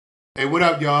Hey, what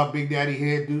up, y'all? Big Daddy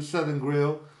here, do Southern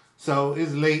Grill. So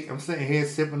it's late. I'm sitting here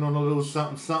sipping on a little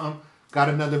something, something. Got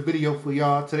another video for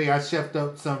y'all. Today I chefed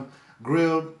up some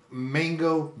grilled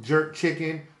mango jerk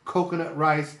chicken, coconut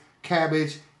rice,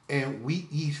 cabbage, and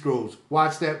wheat yeast rolls.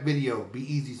 Watch that video. Be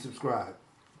easy, subscribe.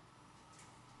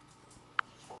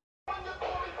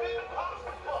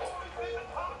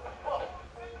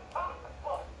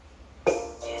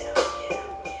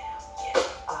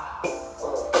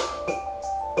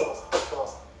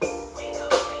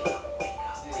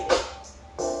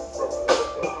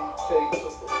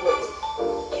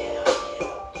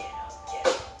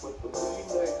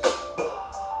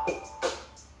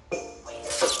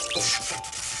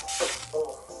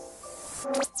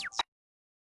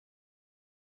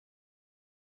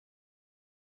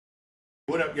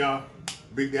 What up, y'all?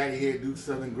 Big Daddy here, Duke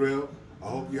Southern Grill. I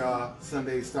hope y'all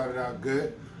Sunday started out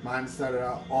good. Mine started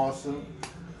out awesome,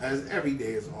 as every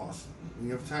day is awesome. You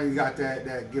know, every time you got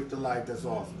that gift of life, that's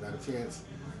awesome. Got a chance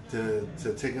to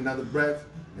take another breath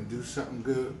and do something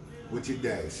good with your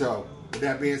day. So, with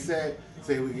that being said,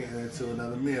 today we're getting into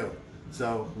another meal.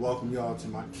 So, welcome y'all to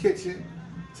my kitchen.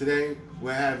 Today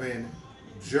we're having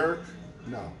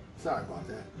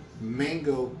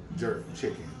mango jerk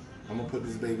chicken. I'm gonna put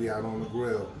this baby out on the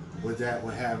grill. With that,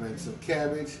 we're having some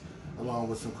cabbage along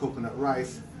with some coconut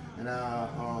rice, and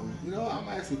I'm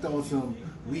actually throwing some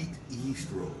wheat yeast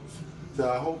rolls.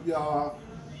 So I hope y'all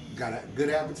got a good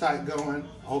appetite going.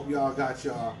 I hope y'all got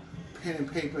y'all pen and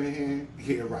paper in hand.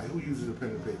 Yeah, right. Who uses a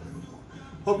pen and paper anymore?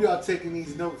 Hope y'all taking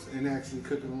these notes and actually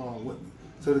cooking along with me.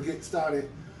 So to get started,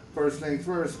 first things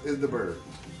first is the bird.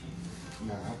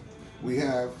 Now we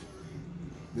have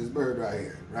this bird right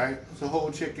here, right? It's a whole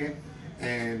chicken,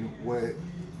 and what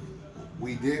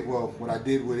I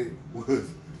did with it was,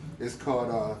 it's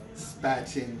called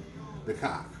spatching the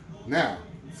cock. Now,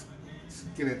 let's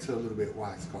get into a little bit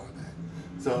why it's called that.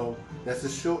 So that's a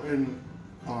shortened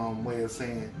way of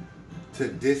saying to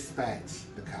dispatch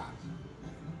the cock.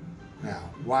 Now,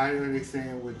 why are they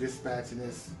saying we're dispatching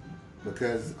this?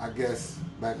 Because I guess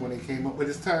back when they came up with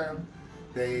this term,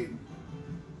 they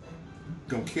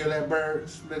gonna kill that bird,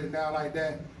 split it down like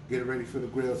that, get it ready for the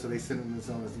grill, so they send this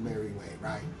on its merry way,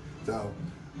 right? So,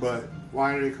 but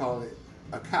why do they call it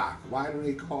a cock? Why do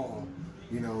they call,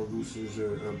 roosters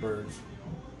or birds,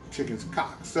 chickens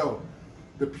cocks? So,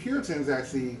 the Puritans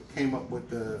actually came up with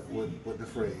the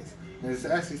phrase, and it's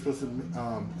actually supposed to,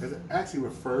 it actually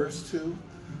refers to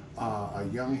a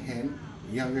young hen,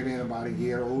 younger than about a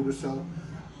year old or so.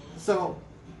 So,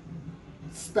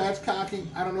 spatchcocking,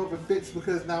 I don't know if it fits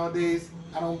because nowadays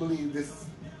I don't believe this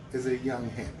is a young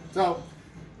hen. So,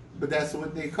 but that's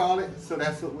what they call it, so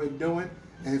that's what we're doing.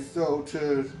 And so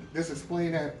to just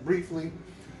explain that briefly,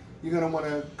 you're gonna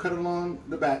wanna cut along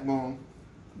the backbone.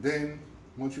 Then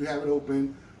once you have it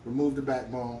open, remove the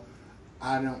backbone.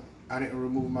 I didn't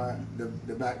remove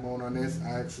the backbone on this.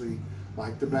 I actually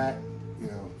like the back,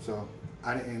 so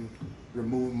I didn't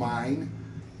remove mine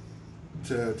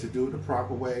to do it the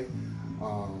proper way.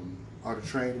 Or the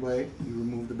trained way. You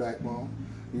remove the backbone,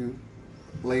 you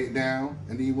lay it down,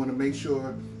 and then you want to make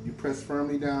sure you press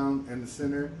firmly down in the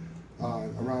center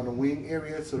around the wing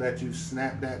area so that you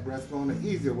snap that breastbone. The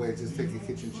easier way is just take your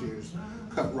kitchen shears,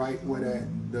 cut right where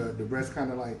the breast kind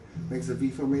of like makes a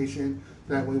V formation.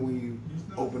 That way when you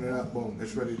open it up, boom,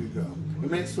 it's ready to go.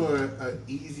 It makes for an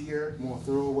easier, more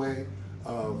thorough way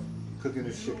of cooking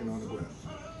this chicken on the grill.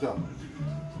 So,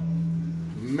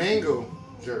 mango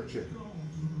jerk chicken.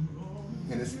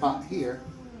 In this pot here,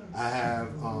 I have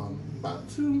about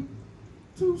two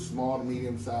small to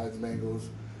medium-sized mangoes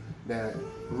that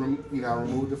I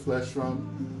removed the flesh from,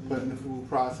 put in the food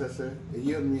processor. It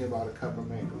yielded me about a cup of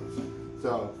mangoes.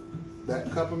 So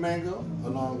that cup of mango,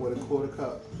 along with a quarter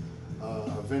cup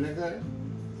of vinegar,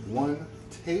 1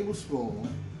 tablespoon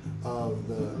of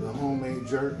the homemade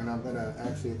jerk, and I'm gonna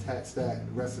actually attach that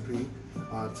recipe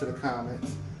to the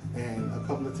comments, and a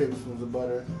couple of tablespoons of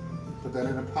butter. Put that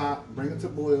in a pot, bring it to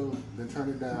boil, then turn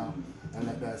it down, and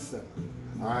let that simmer.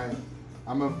 All right,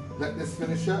 I'm gonna let this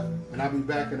finish up, and I'll be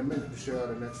back in a minute to show you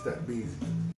the next step. Be easy.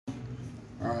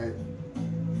 All right,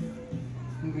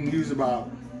 you can use about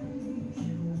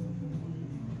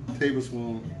a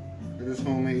tablespoon of this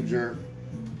homemade jerk,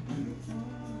 and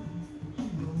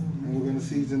we're gonna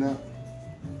season up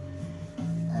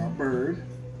our bird.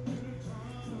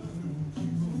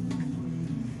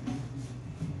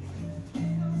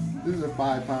 This is a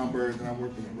 5-pound bird that I'm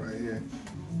working with right here.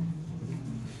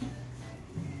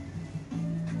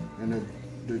 And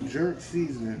the jerk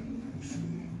seasoning,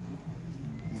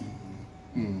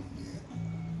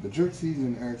 the jerk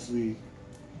seasoning actually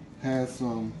has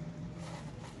some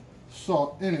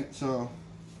salt in it, so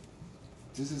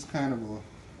This is kind of a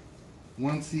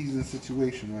one season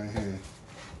situation right here.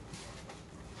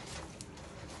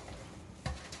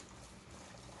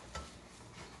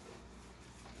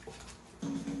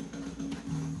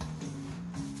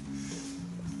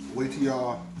 Wait till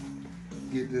y'all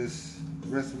get this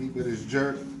recipe for this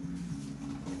jerk.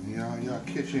 Y'all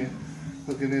kitchen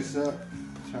hooking this up.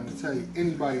 Trying to tell you,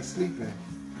 anybody sleeping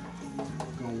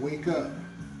gonna wake up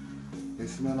and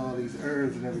smell all these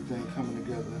herbs and everything coming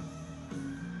together.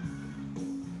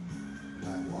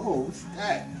 Like, whoa, what's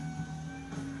that?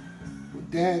 What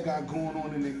dad got going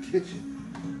on in the kitchen?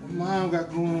 What mom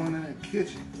got going on in the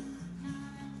kitchen?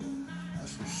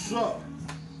 That's what's up.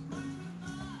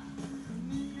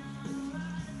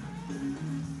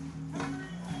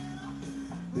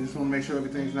 You just want to make sure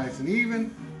everything's nice and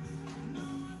even.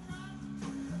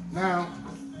 Now,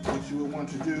 what you would want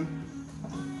to do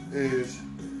is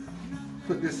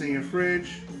put this in your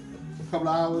fridge a couple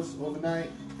of hours overnight.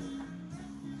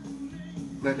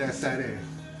 Let that sit in.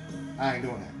 I ain't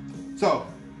doing that. So,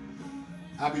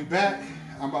 I'll be back.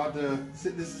 I'm about to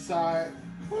sit this aside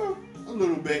for a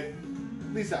little bit,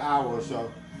 at least an hour or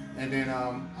so. And then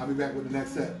I'll be back with the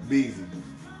next step. Be easy.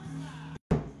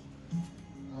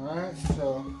 Alright,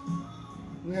 so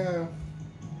yeah,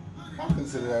 I'll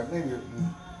consider that maybe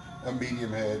a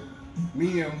medium head.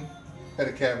 Medium head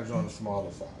of cabbage on the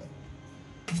smaller side.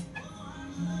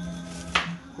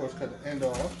 Of course, cut the end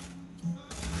off.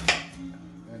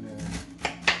 And then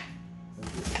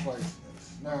let's get the slicing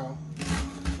this. Now,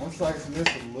 I'm slicing this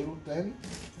a little thin.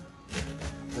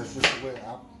 That's just the way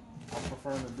I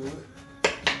prefer to do it.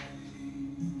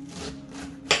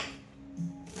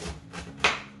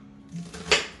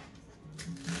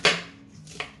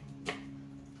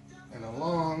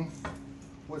 Along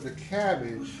with the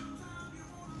cabbage,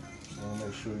 I want to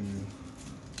make sure you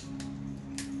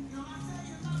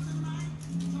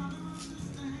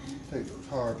take those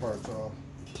hard parts off.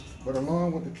 But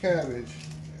along with the cabbage,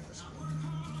 yeah, that's good.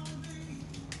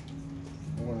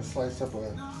 I'm going to slice up a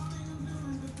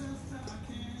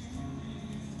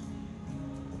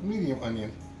medium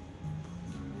onion,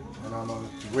 and I'm going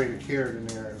to grate a carrot in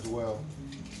there as well.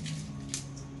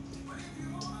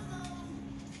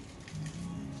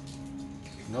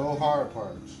 No hard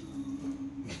parts.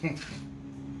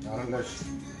 Not unless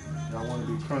y'all want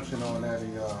to be crunching on that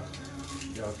in y'all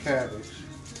cabbage.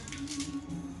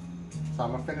 So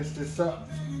I'm gonna finish this up,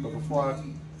 but before I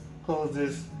close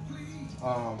this,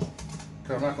 because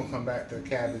I'm not gonna come back to the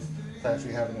cabbage to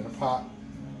actually have it in a pot.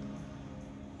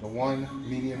 The one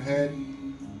medium head,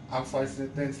 I'm slicing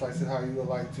it thin, slice it how you would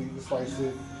like to. You can slice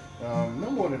it no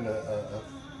more than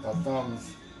a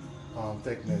thumb's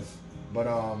thickness, but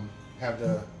have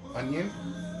the onion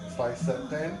sliced up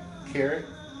thin, carrot,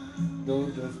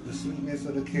 the sweetness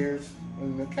of the carrots,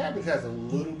 and the cabbage has a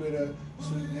little bit of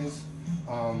sweetness.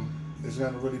 It's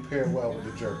going to really pair well with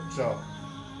the jerk. So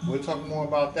we'll talk more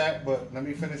about that, but let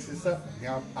me finish this up.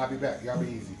 I'll be back. Y'all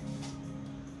be easy.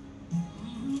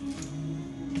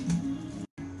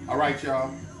 All right,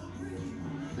 y'all.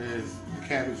 There's the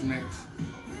cabbage mix.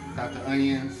 Got the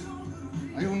onions.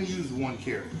 I only use one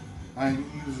carrot. I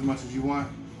use as much as you want.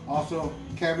 Also,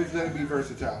 cabbage, let it be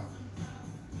versatile.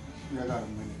 Yeah, I got a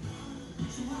minute.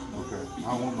 Okay, I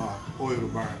don't want my oil to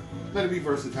burn. Let it be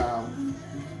versatile.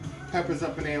 Peppers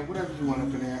up in there, whatever you want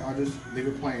up in there. I'll just leave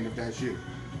it plain if that's you.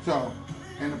 So,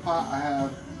 in the pot, I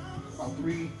have about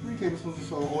 3 tablespoons or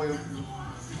so of oil.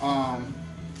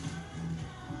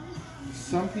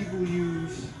 Some people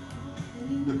use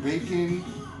the bacon,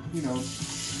 they'll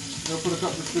put a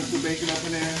couple of strips of bacon up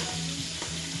in there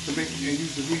to make and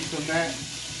use the grease on that.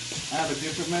 I have a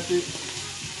different method,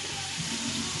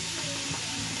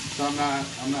 so I'm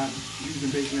not using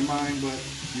bacon in mine, but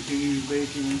you can use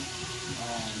bacon.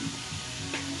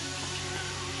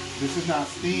 This is not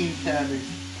steamed cabbage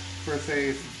per se;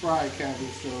 it's fried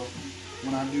cabbage. So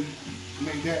when I do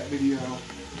make that video,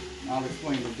 I'll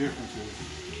explain the differences.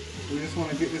 We just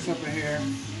want to get this up in here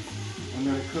and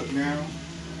let it cook now.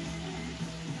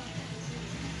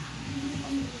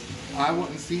 I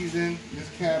wouldn't season this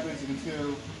cabbage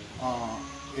until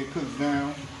it cooks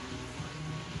down.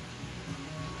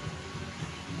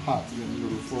 Pot's getting a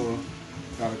little full.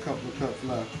 Got a couple of cups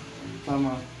left. So I'm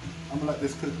gonna let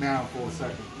this cook down for a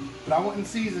second. But I wouldn't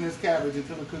season this cabbage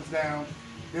until it cooks down.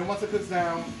 Then once it cooks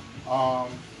down,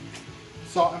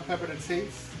 salt and pepper to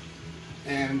taste.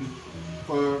 And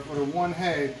for the one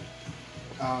head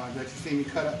that you see me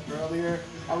cut up earlier,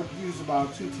 I would use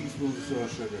about 2 teaspoons or so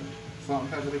of sugar. Salt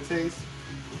and pepper to taste,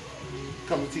 a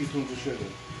couple of teaspoons of sugar.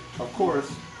 Of course,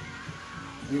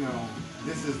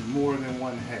 this is more than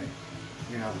one head,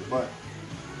 but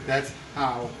that's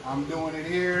how I'm doing it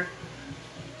here.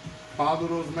 Follow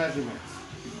those measurements.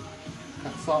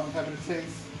 Salt and pepper to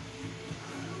taste.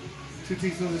 2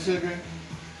 teaspoons of sugar.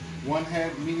 1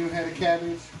 medium head of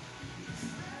cabbage.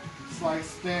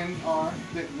 Sliced thin or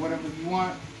thick, whatever you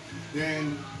want.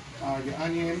 Then your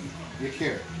onion, your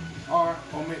carrot. Or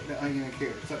omit the onion and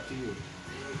carrot. It's up to you.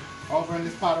 Over in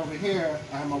this pot over here,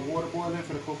 I have my water boiling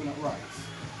for the coconut rice.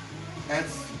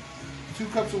 That's 2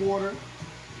 cups of water,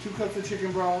 2 cups of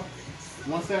chicken broth.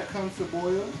 Once that comes to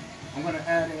boil, I'm going to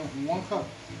add in 1 cup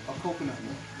of coconut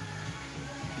milk.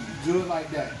 Do it like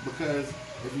that, because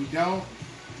if you don't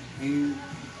and you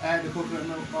add the coconut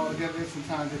milk all together,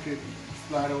 sometimes it could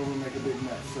slide over and make a big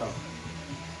mess. So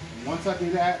once I do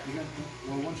that,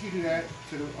 once you do that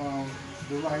to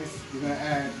the rice, you're going to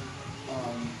add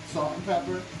salt and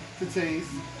pepper to taste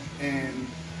and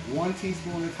 1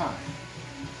 teaspoon of thyme.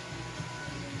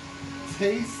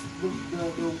 Taste the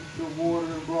water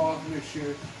and broth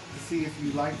mixture to see if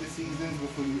you like the seasonings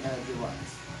before you add your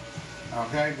rice.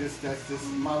 Okay, that's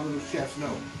just my little chef's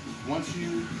note. Once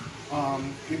you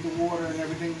get the water and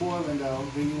everything boiling though,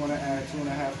 then you want to add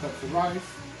 2.5 cups of rice.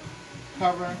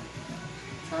 Cover,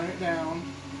 turn it down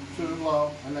to the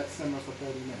low, and let it simmer for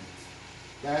 30 minutes.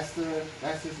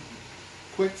 That's just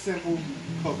quick, simple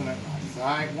coconut rice. All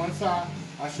right. Once I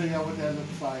show y'all what that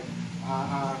looks like,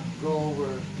 I go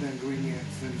over the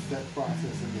ingredients and step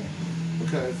process again,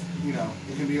 because you know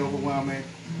it can be overwhelming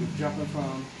with jumping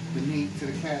from the meat to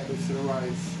the cabbage to the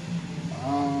rice.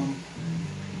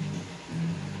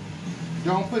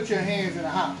 Don't put your hands in a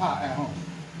hot pot at home.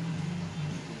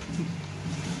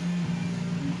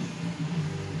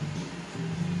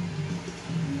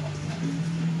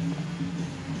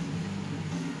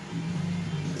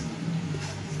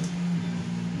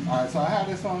 Alright, so I have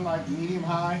this on like medium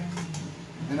high.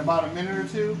 In about a minute or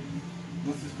two,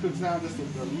 once this cooks down just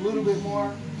a little bit more,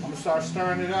 I'm going to start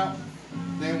stirring it up.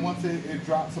 Then once it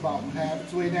drops about half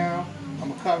its way down, I'm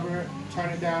going to cover it, turn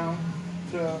it down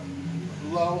to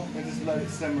low, and just let it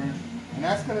simmer. And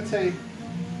that's going to take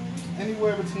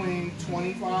anywhere between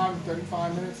 25 and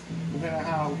 35 minutes, depending on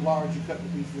how large you cut the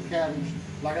pieces of cabbage.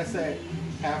 Like I said,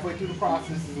 halfway through the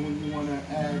process is when you want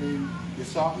to add in your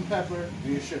salt and pepper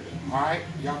and your sugar. Alright?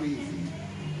 Y'all be easy.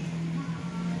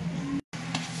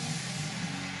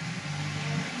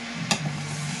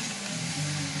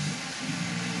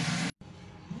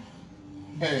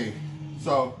 Hey,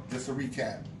 so just a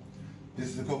recap. This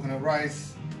is the coconut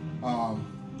rice. The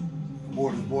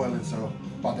water's boiling, so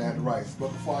about to add the rice. But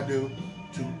before I do,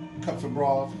 2 cups of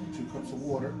broth, 2 cups of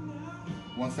water.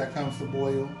 Once that comes to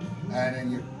boil, add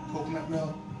in your coconut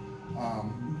milk,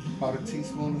 about a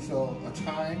teaspoon or so of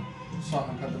thyme, salt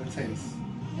and pepper to taste.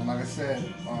 And like I said,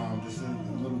 just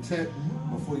a little tip,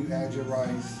 before you add your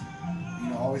rice, you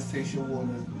know, always taste your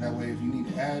water. That way if you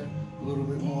need to add a little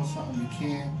bit more something, you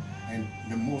can. And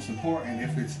the most important,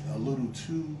 if it's a little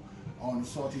too on the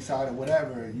salty side or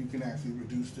whatever, you can actually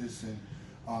reduce this and,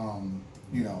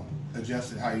 you know,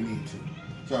 adjust it how you need to.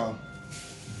 So,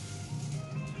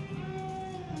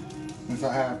 since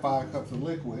I have 5 cups of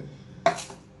liquid, I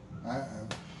have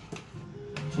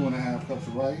 2.5 cups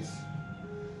of rice.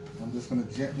 I'm just going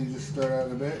to gently just stir that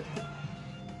a bit.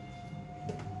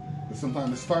 But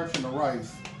sometimes the starch in the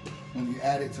rice, when you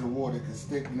add it to the water, can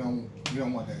stick. You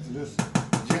don't want that. So just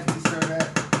gently stir that.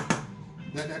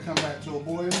 Let that come back to a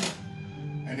boil,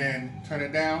 and then turn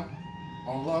it down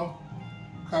on low.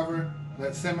 Cover.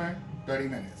 Let simmer. 30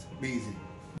 minutes. Be easy.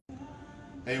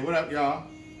 Hey, what up, y'all?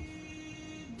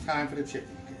 Time for the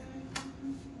chicken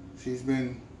again. She's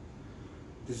been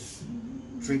just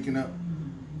drinking up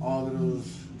all of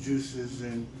those juices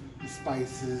and the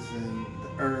spices and the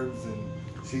herbs, and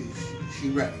she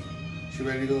ready. She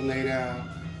ready to go lay down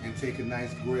and take a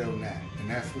nice grill nap, and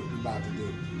that's what we're about to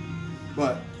do.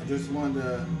 But I just wanted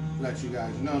to let you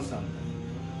guys know something.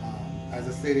 As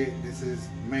I stated, this is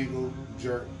mango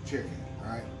jerk chicken, all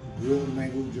right? Grilled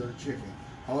mango jerk chicken.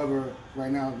 However,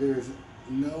 right now there's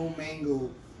no mango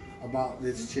about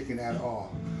this chicken at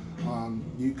all.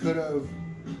 You could have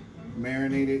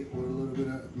marinated with a little bit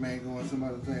of mango and some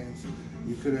other things.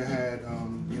 You could have had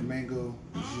your mango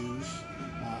juice,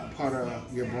 part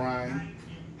of your brine.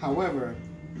 However,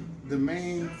 the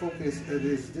main focus of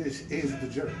this dish is the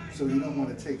jerk, so you don't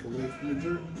want to take away from the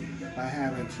jerk by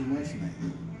having too much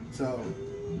mango. So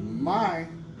my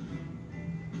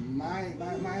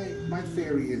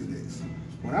theory is this.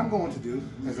 What I'm going to do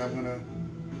is I'm going to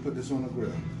put this on the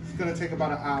grill. It's going to take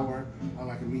about an hour on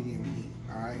like a medium heat,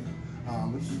 all right?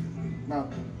 Which is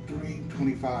about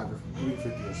 325 or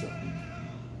 350 or so.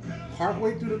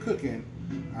 Partway through the cooking,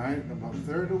 all right, about a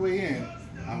third of the way in,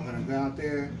 I'm going to go out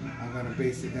there, I'm going to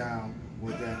base it down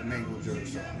with that mango jerk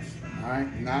sauce, all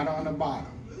right? Not on the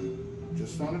bottom.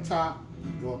 just on the top,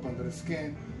 go up under the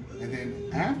skin, and then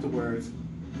afterwards,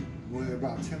 with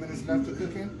about 10 minutes left of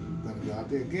cooking, I'm gonna go out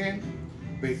there again,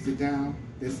 baste it down.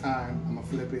 This time, I'm gonna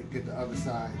flip it, get the other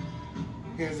side.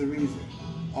 Here's the reason.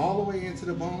 All the way into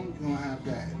the bone, you're gonna have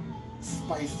that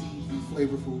spicy,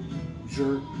 flavorful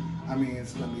jerk. I mean,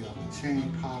 it's gonna be off the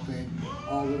chain, popping,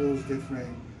 all of those different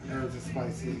herbs and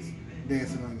spices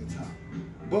dancing on your tongue.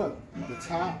 But the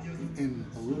top and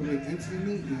a little bit into the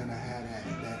meat, you're gonna have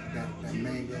that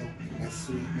mango, that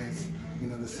sweetness, you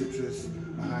know, the citrus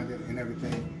behind it and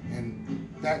everything. And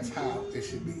that's how it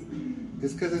should be.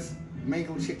 Just because it's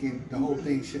mango chicken, the whole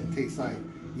thing shouldn't taste like,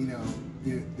 you know,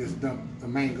 you just dump the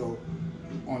mango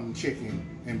on the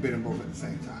chicken and bit them both at the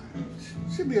same time.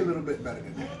 Should be a little bit better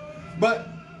than that. But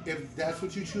if that's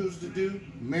what you choose to do,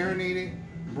 marinate it,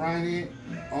 brine it,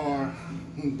 or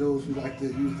those who like to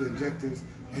use the injectors,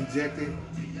 inject it,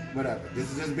 whatever.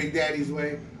 This is just Big Daddy's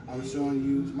way. I'm showing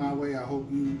you my way. I hope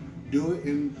you do it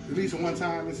in at least one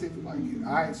time and see if you like it.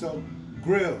 All right, so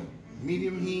grill,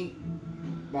 medium heat,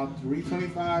 about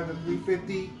 325 to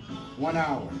 350, 1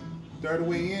 hour. Third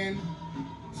way in,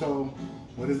 so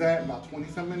what is that? About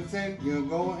 20-some minutes in, you're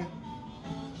going,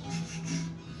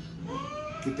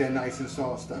 get that nice and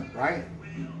sauced up, right?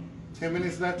 10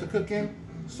 minutes left to cook in,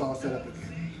 sauce that up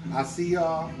again. I'll see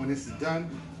y'all when this is done,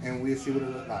 and we'll see what it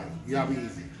look like. Y'all be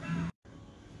easy.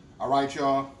 All right,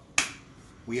 y'all,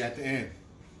 we at the end.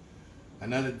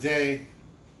 Another day,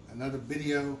 another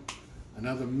video,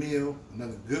 another meal,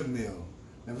 another good meal.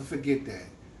 Never forget that.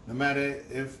 No matter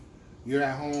if you're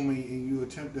at home and you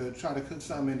attempt to try to cook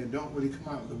something and it don't really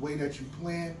come out the way that you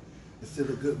planned, it's still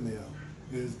a good meal.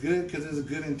 It's good because it's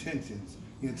good intentions.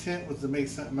 The intent was to make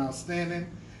something outstanding,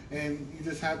 and you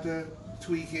just have to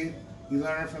tweak it. You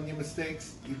learn from your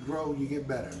mistakes, you grow, you get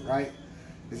better, right?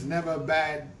 It's never a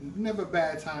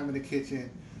bad time in the kitchen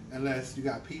unless you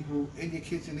got people in your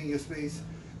kitchen, in your space,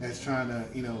 that's trying to,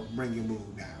 you know, bring your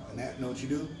mood down. And that, know what you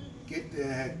do? Get the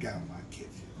heck out of my kitchen.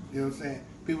 You know what I'm saying?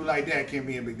 People like that can't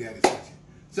be in Big Daddy's kitchen.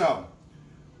 So,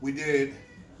 we did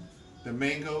the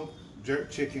mango jerk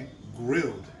chicken,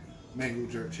 grilled mango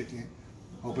jerk chicken.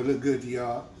 Hope it looked good to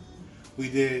y'all. We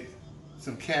did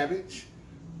some cabbage,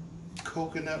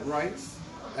 coconut rice,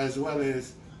 as well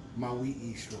as my wheat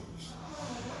East rolls.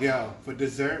 Yo, for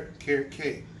dessert, carrot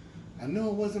cake. I know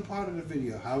it wasn't part of the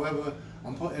video. However,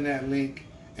 I'm putting that link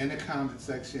in the comment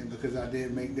section because I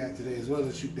did make that today as well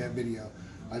as shoot that video.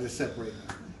 I just separated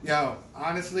them. Yo,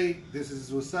 honestly, this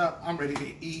is what's up. I'm ready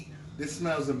to eat. This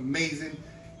smells amazing.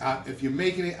 If you're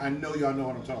making it, I know y'all know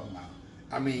what I'm talking about.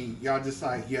 I mean, y'all just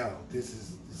like, yo,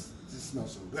 this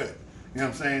smells so good. You know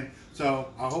what I'm saying?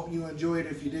 So I hope you enjoyed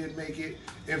it if you did make it.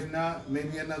 If not,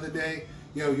 maybe another day.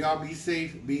 Yo, y'all be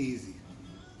safe, be easy.